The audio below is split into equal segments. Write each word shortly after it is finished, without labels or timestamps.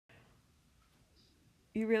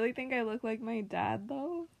You really think I look like my dad,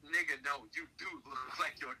 though? Nigga, no, you do look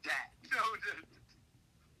like your dad. No,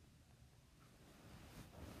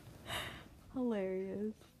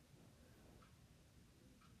 Hilarious.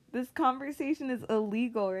 This conversation is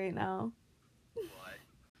illegal right now. What?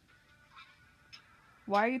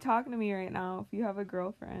 Why are you talking to me right now if you have a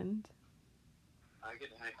girlfriend? I could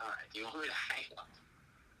hang. Alright, you want me to hang up?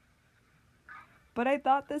 But I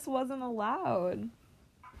thought this wasn't allowed. No.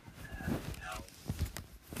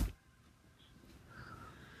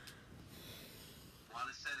 Want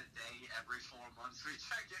to set a day every 4 months we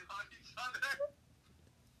check in on each other?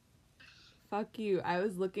 Fuck you. I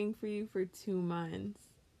was looking for you for 2 months.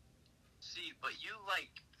 See, but you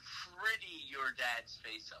like pretty your dad's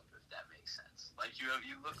face up, if that makes sense. Like you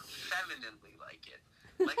look femininely like it.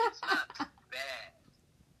 Like it's not bad.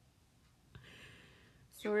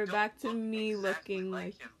 So we're back to me looking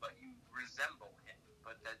like him, but you resemble him.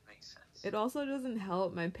 But that makes sense. It also doesn't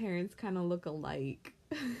help. My parents kind of look alike.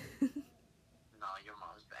 No, your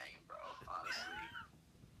mom's banging, bro.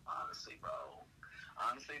 Honestly, bro.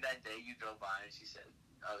 Honestly, that day you drove by and she said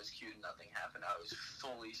I was cute and nothing happened, I was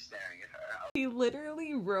fully staring at her. She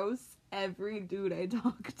literally roasts every dude I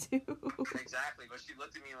talk to. Exactly, but she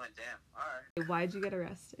looked at me and went, damn, alright. Why'd you get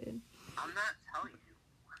arrested? I'm not telling you.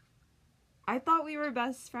 I thought we were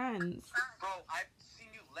best friends. Bro, I've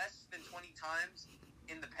seen you less than 20 times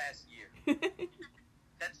in the past year.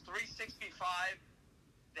 That's 365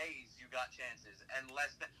 days you got chances, and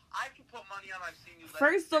less than... I can put money on I've seen you less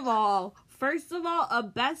First of all, a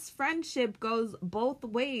best friendship goes both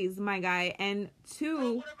ways, my guy, and two...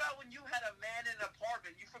 Bro, what about when you had a man in an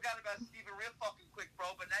apartment? You forgot about Steven real fucking quick,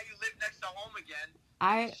 bro, but now you live next to home again.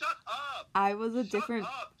 Shut up! I was a different...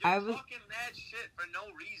 Shut up! You're talking mad shit for no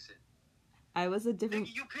reason. I was a different...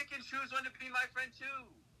 Nigga, you pick and choose when to be my friend, too.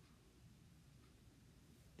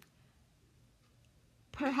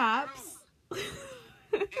 Perhaps.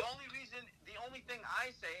 The only thing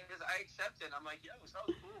I say is I accept it. I'm like, yo,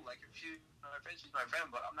 sounds cool. Like, if she's my friend, she's my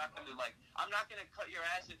friend. But I'm not gonna cut your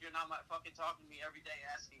ass if you're not fucking talking to me every day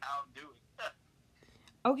asking how I'm doing.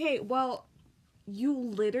 Okay, well, you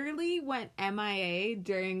literally went MIA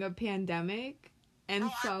during a pandemic, and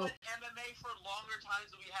Bro, so... I went MMA for longer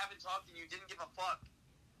times that we haven't talked and you didn't give a fuck.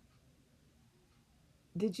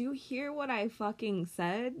 Did you hear what I fucking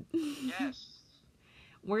said? Yes.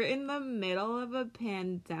 We're in the middle of a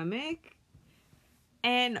pandemic,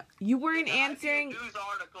 and you weren't answering... I'd be a news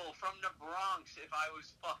article from the Bronx if I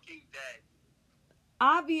was fucking dead.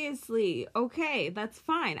 Obviously. Okay, that's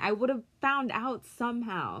fine. I would have found out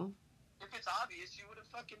somehow. If it's obvious, you would have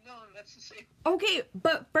fucking known. That's the same. Okay,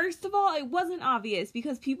 but first of all, it wasn't obvious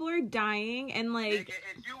because people are dying and like... Nigga,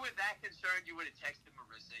 if you were that concerned, you would have texted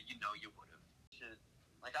Marissa. You know you would have. Shit.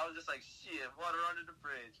 Like, I was just like, shit, water under the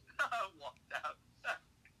bridge. I walked out.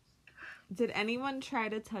 Did anyone try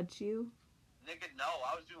to touch you? Nigga, no.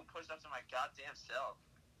 I was doing push-ups in my goddamn cell.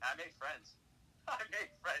 I made friends. I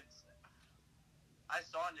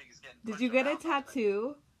saw niggas getting pushed. Did you get a around.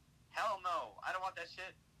 tattoo? Hell no. I don't want that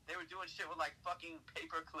shit. They were doing shit with, like, fucking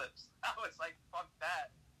paper clips. I was like, fuck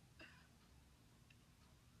that.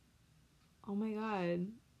 Oh my god.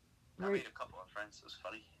 I made a couple of friends. It was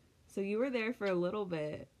funny. So you were there for a little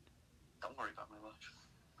bit. Don't worry about my luck.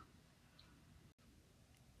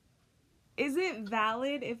 Is it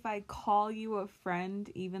valid if I call you a friend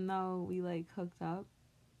even though we, like, hooked up?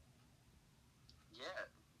 Yeah.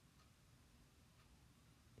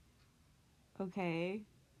 Okay.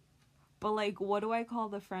 But, like, what do I call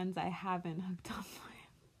the friends I haven't hooked up with?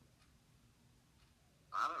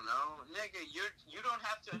 I don't know. Nigga, you don't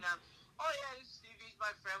have to announce, oh yeah, Stevie's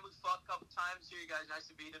my friend. We fucked a couple times here, you guys. Nice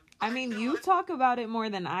to meet him. I mean, you talk about it more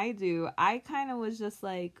than I do. I kind of was just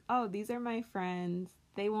like, oh, these are my friends.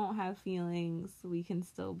 They won't have feelings. We can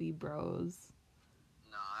still be bros.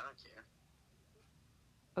 No, I don't care.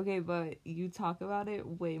 Okay, but you talk about it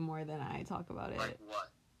way more than I talk about it. Like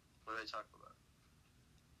what? What do I talk about?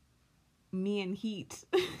 Me and Heat.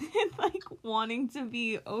 And, like, wanting to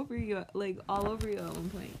be over you, like, all over you at one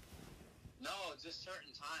point. No, just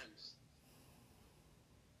certain times.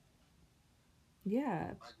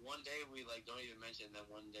 Yeah. Like, one day we, like, don't even mention, then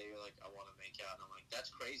one day you're like, I want to make out, and I'm like, that's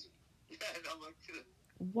crazy. And I'm like...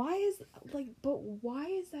 Why is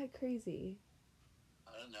that crazy?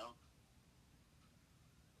 I don't know.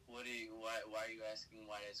 Why are you asking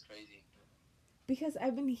why that's crazy? Because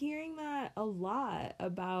I've been hearing that a lot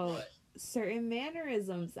about certain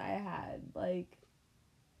mannerisms I had, like,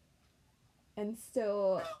 and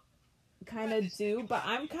still kind of do, but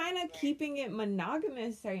I'm kind of keeping it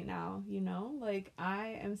monogamous right now, you know? Like,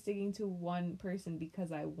 I am sticking to one person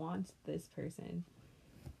because I want this person.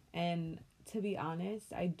 And to be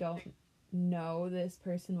honest, I don't know this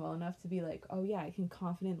person well enough to be like, oh yeah, I can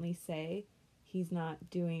confidently say he's not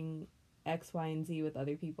doing X, Y, and Z with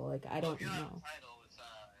other people. Like, I don't know.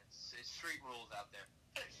 It's street rules out there.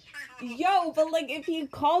 Street rules. Yo, but like, if he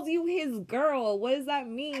calls you his girl, what does that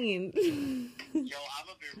mean? Yo, I'm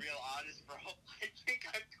gonna be real honest, bro. I think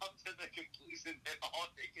I've come to the conclusion that all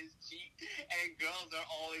niggas cheat, and girls are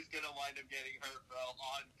always gonna wind up getting hurt, bro.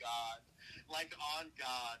 On God. Like, on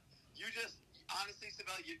God. You just, honestly,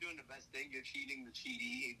 Sibel, you're doing the best thing. You're cheating the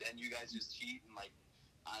cheaty, and you guys just cheat, and like,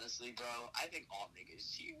 honestly, bro, I think all niggas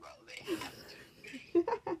cheat, bro. They have to.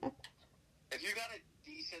 If you got a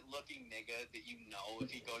decent-looking nigga that you know,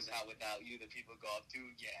 if he goes out without you, that people go up to,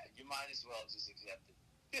 yeah, you might as well just accept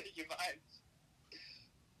it. You might.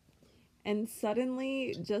 And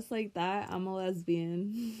suddenly, just like that, I'm a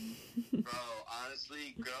lesbian. Bro,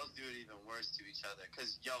 honestly, girls do it even worse to each other.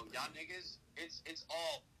 Because, yo, y'all niggas, it's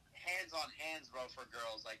all hands on hands, bro, for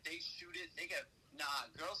girls. Like, they shoot it, they get... Nah,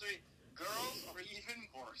 girls are even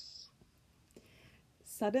worse.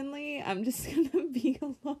 Suddenly, I'm just gonna be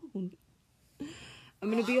alone. I'm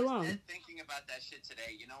gonna be alone. I was thinking about that shit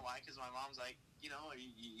today. You know why? Because my mom's like, you know,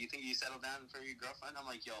 you think you settle down for your girlfriend? I'm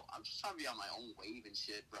like, yo, I'm just trying to be on my own wave and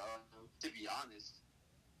shit, bro. To be honest.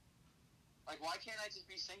 Like, why can't I just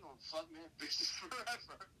be single and fuck man bitches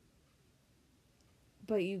forever?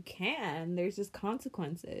 But you can. There's just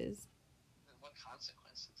consequences. What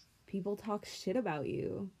consequences? People talk shit about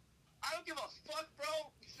you. I don't give a fuck,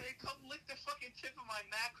 bro. Say, come lick the fucking tip of my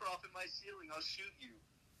macro off in my ceiling. I'll shoot you.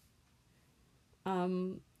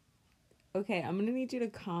 Okay, I'm gonna need you to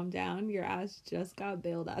calm down. Your ass just got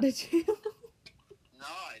bailed out of jail. No,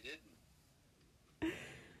 I didn't.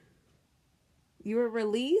 You were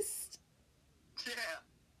released? Yeah.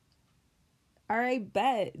 Alright,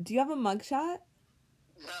 bet. Do you have a mugshot?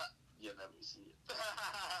 You'll never see it.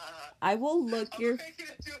 I will look I'm your... making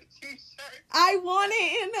it to a t-shirt. I want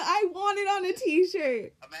it on a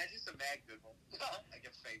t-shirt. Imagine some mad good one. I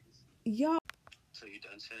get famous. Yo. So you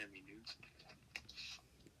done sending me nudes?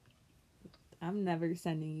 I'm never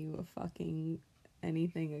sending you a fucking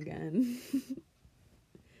anything again.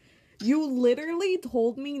 You literally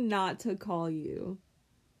told me not to call you.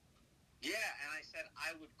 Yeah, and I said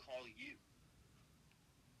I would call you.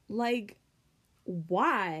 Like,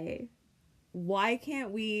 why? Why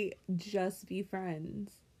can't we just be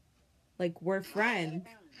friends? Like, we're friends.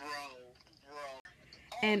 Bro. Oh,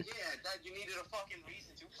 And yeah, that you needed a fucking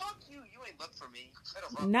reason to. Fuck you. You ain't look for me.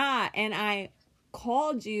 nah, and I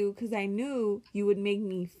called you because I knew you would make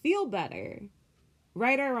me feel better.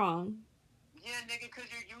 Right or wrong? Yeah, nigga, because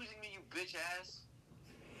you're using me, you bitch ass.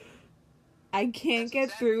 I can't That's get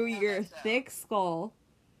exactly through how your that sounds. thick skull.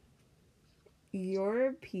 You're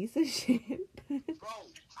a piece of shit. Bro,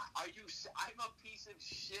 I'm a piece of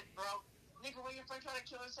shit, bro. Nigga, when your friend tried to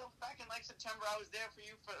kill herself back in, like, September, I was there for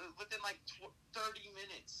you within, like, 30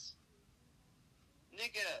 minutes.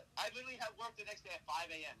 Nigga, I literally had work the next day at 5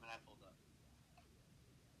 a.m. when I pulled up.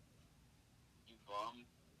 You bum.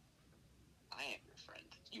 I am your friend,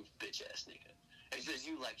 you bitch-ass nigga. It's just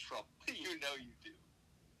you like trouble. You know you do.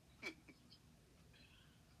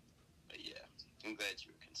 But yeah, I'm glad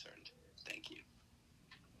you were concerned. Thank you.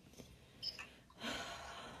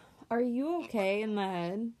 Are you okay in the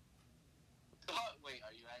head? Wait,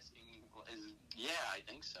 are you asking? Yeah, I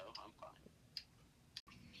think so. I'm fine.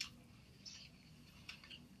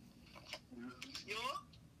 Yo,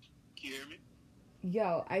 can you hear me?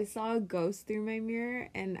 Yo, I saw a ghost through my mirror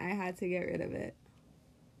and I had to get rid of it.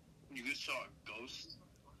 You just saw a ghost?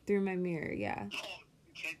 Through my mirror, yeah. Oh,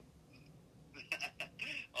 can't...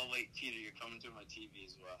 Oh, wait, Peter, you're coming through my TV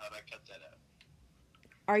as well. How'd I cut that out?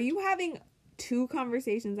 Are you having 2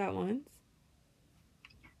 conversations at once?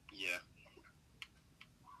 Yeah.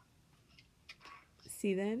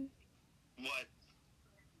 See then? What?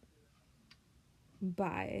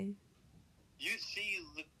 Bye. You see...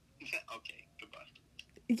 Okay, goodbye.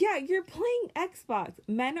 Yeah, you're playing Xbox.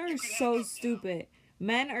 Men are so stupid.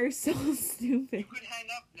 Men are so stupid. You could hang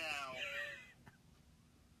up now.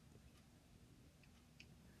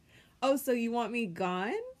 Oh, so you want me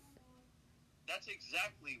gone? That's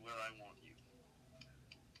exactly where I want you.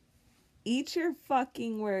 Eat your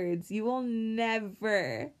fucking words. You will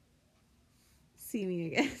never see me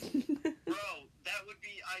again. Bro, that would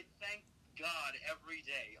be... I thank God every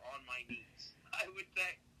day on my knees. I would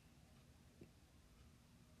thank...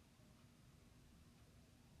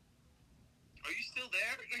 Are you still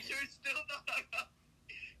there? You're still not...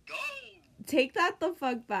 Go! Take that the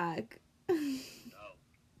fuck back. No.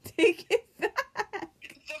 Take it back.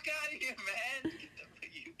 Get the fuck out of here, man!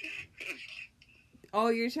 Oh,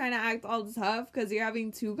 you're trying to act all tough because you're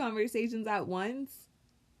having two conversations at once?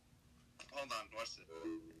 Hold on, watch it.